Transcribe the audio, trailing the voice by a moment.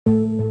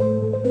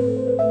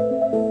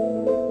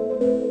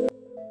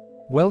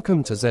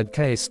Welcome to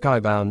ZK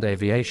SkyBound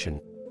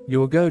Aviation,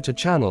 your go-to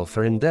channel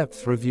for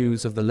in-depth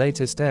reviews of the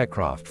latest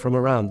aircraft from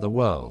around the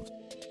world.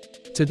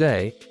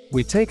 Today,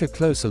 we take a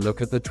closer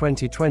look at the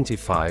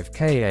 2025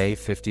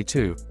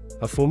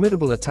 Ka-52, a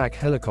formidable attack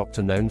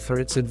helicopter known for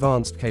its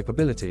advanced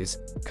capabilities,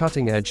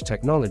 cutting-edge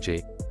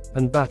technology,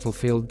 and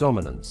battlefield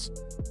dominance.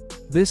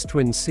 This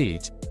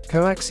twin-seat,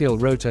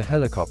 coaxial rotor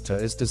helicopter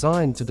is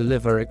designed to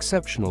deliver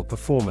exceptional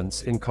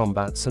performance in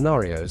combat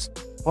scenarios,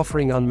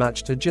 offering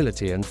unmatched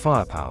agility and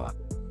firepower.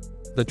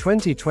 The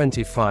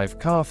 2025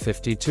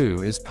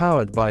 Ka-52 is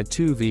powered by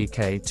two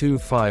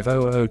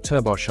VK2500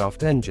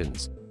 turboshaft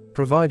engines,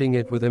 providing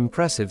it with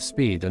impressive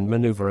speed and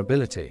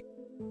maneuverability.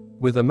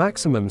 With a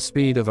maximum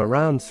speed of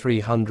around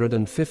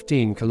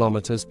 315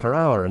 km per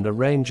hour and a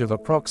range of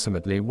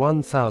approximately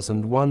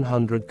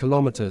 1,100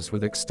 km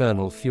with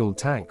external fuel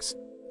tanks,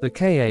 the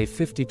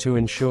Ka-52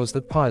 ensures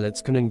that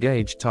pilots can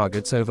engage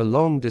targets over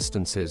long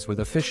distances with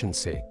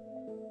efficiency.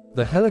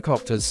 The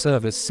helicopter's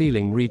service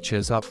ceiling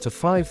reaches up to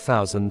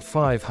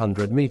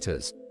 5,500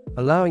 meters,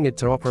 allowing it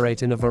to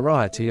operate in a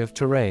variety of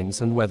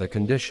terrains and weather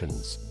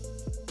conditions.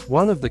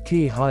 One of the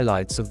key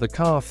highlights of the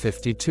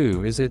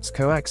Ka-52 is its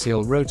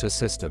coaxial rotor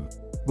system,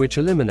 which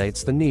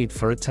eliminates the need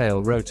for a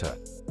tail rotor.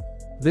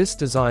 This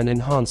design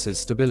enhances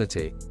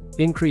stability,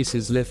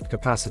 increases lift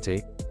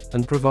capacity,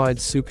 and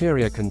provides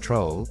superior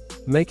control,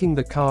 making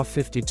the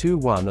Ka-52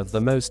 one of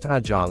the most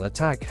agile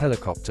attack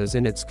helicopters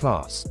in its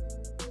class.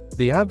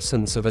 The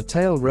absence of a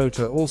tail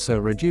rotor also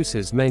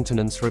reduces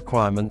maintenance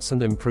requirements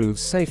and improves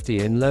safety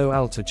in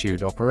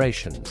low-altitude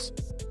operations.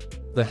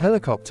 The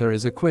helicopter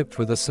is equipped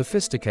with a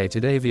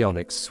sophisticated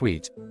avionics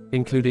suite,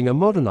 including a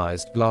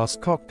modernized glass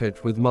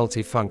cockpit with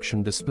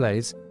multi-function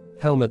displays,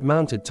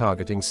 helmet-mounted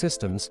targeting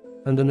systems,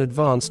 and an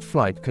advanced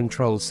flight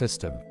control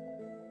system.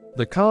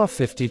 The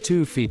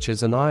Ka-52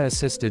 features an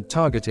eye-assisted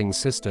targeting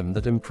system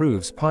that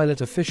improves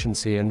pilot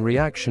efficiency and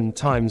reaction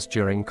times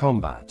during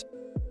combat.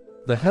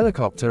 The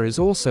helicopter is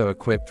also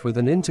equipped with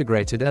an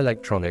integrated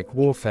electronic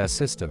warfare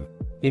system,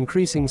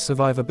 increasing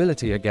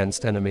survivability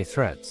against enemy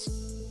threats.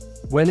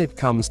 When it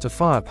comes to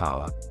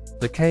firepower,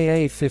 the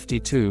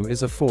Ka-52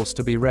 is a force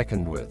to be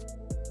reckoned with.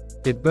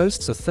 It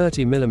boasts a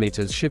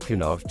 30mm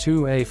Shipunov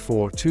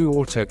 2A42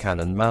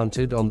 autocannon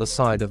mounted on the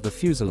side of the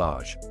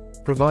fuselage,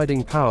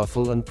 providing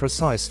powerful and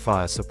precise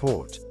fire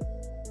support.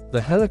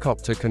 The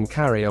helicopter can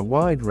carry a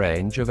wide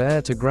range of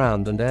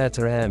air-to-ground and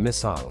air-to-air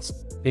missiles,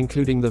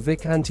 including the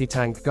VIC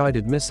anti-tank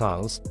guided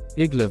missiles,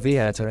 Igla-V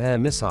air-to-air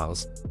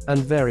missiles, and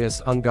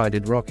various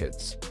unguided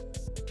rockets.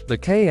 The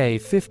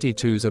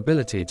Ka-52's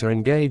ability to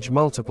engage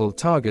multiple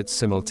targets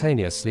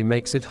simultaneously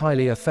makes it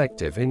highly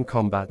effective in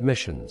combat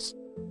missions.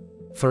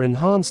 For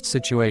enhanced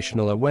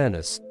situational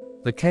awareness,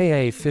 the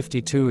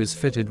Ka-52 is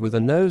fitted with a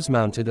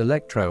nose-mounted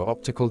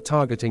electro-optical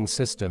targeting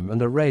system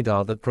and a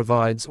radar that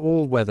provides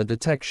all-weather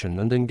detection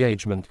and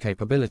engagement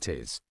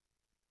capabilities.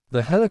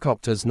 The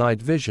helicopter's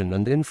night vision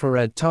and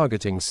infrared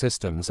targeting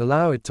systems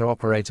allow it to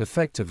operate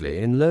effectively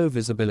in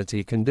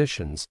low-visibility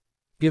conditions,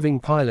 giving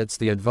pilots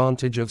the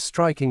advantage of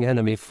striking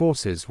enemy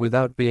forces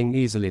without being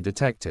easily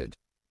detected.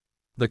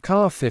 The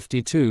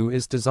Ka-52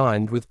 is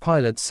designed with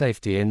pilot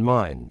safety in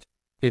mind.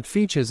 It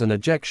features an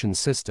ejection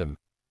system,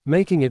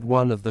 making it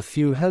one of the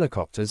few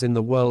helicopters in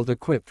the world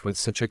equipped with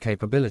such a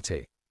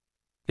capability.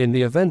 In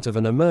the event of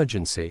an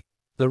emergency,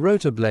 the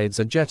rotor blades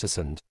are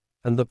jettisoned,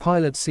 and the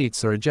pilot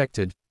seats are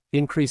ejected,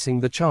 increasing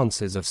the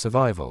chances of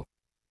survival.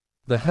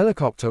 The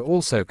helicopter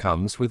also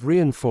comes with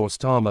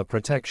reinforced armor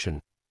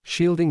protection,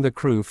 shielding the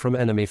crew from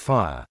enemy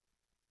fire.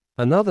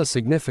 Another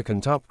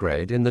significant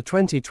upgrade in the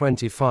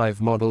 2025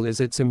 model is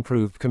its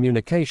improved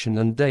communication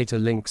and data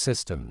link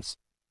systems.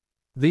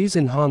 These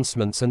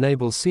enhancements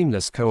enable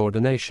seamless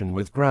coordination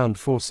with ground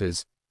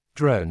forces,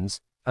 drones,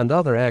 and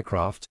other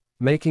aircraft,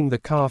 making the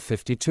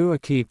Ka-52 a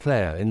key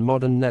player in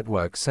modern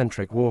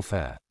network-centric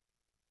warfare.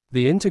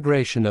 The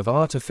integration of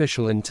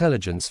artificial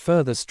intelligence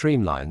further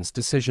streamlines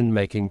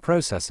decision-making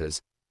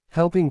processes,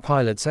 helping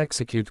pilots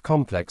execute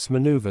complex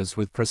maneuvers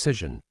with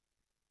precision.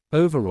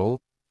 Overall,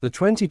 the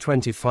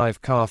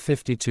 2025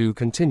 Ka-52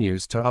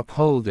 continues to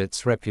uphold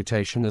its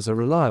reputation as a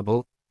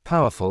reliable,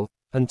 powerful,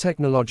 and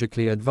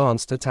technologically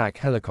advanced attack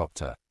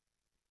helicopter.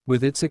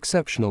 With its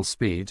exceptional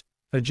speed,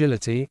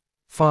 agility,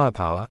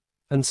 firepower,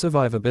 and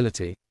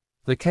survivability,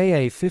 the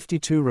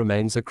Ka-52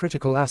 remains a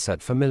critical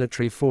asset for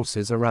military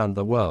forces around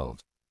the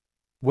world.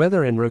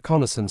 Whether in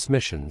reconnaissance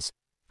missions,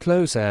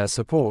 close air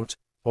support,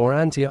 or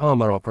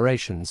anti-armor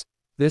operations,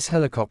 this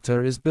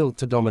helicopter is built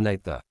to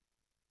dominate the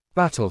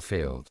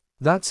battlefield.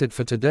 That's it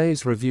for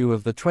today's review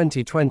of the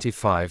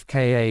 2025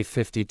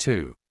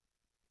 Ka-52.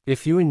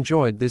 If you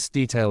enjoyed this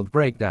detailed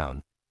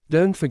breakdown,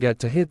 don't forget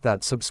to hit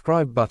that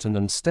subscribe button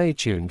and stay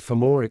tuned for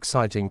more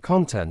exciting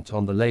content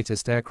on the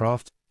latest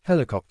aircraft,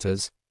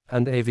 helicopters,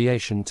 and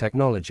aviation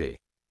technology.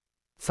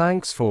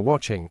 Thanks for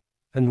watching,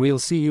 and we'll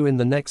see you in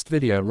the next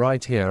video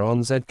right here on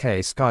ZK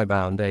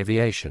SkyBound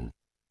Aviation.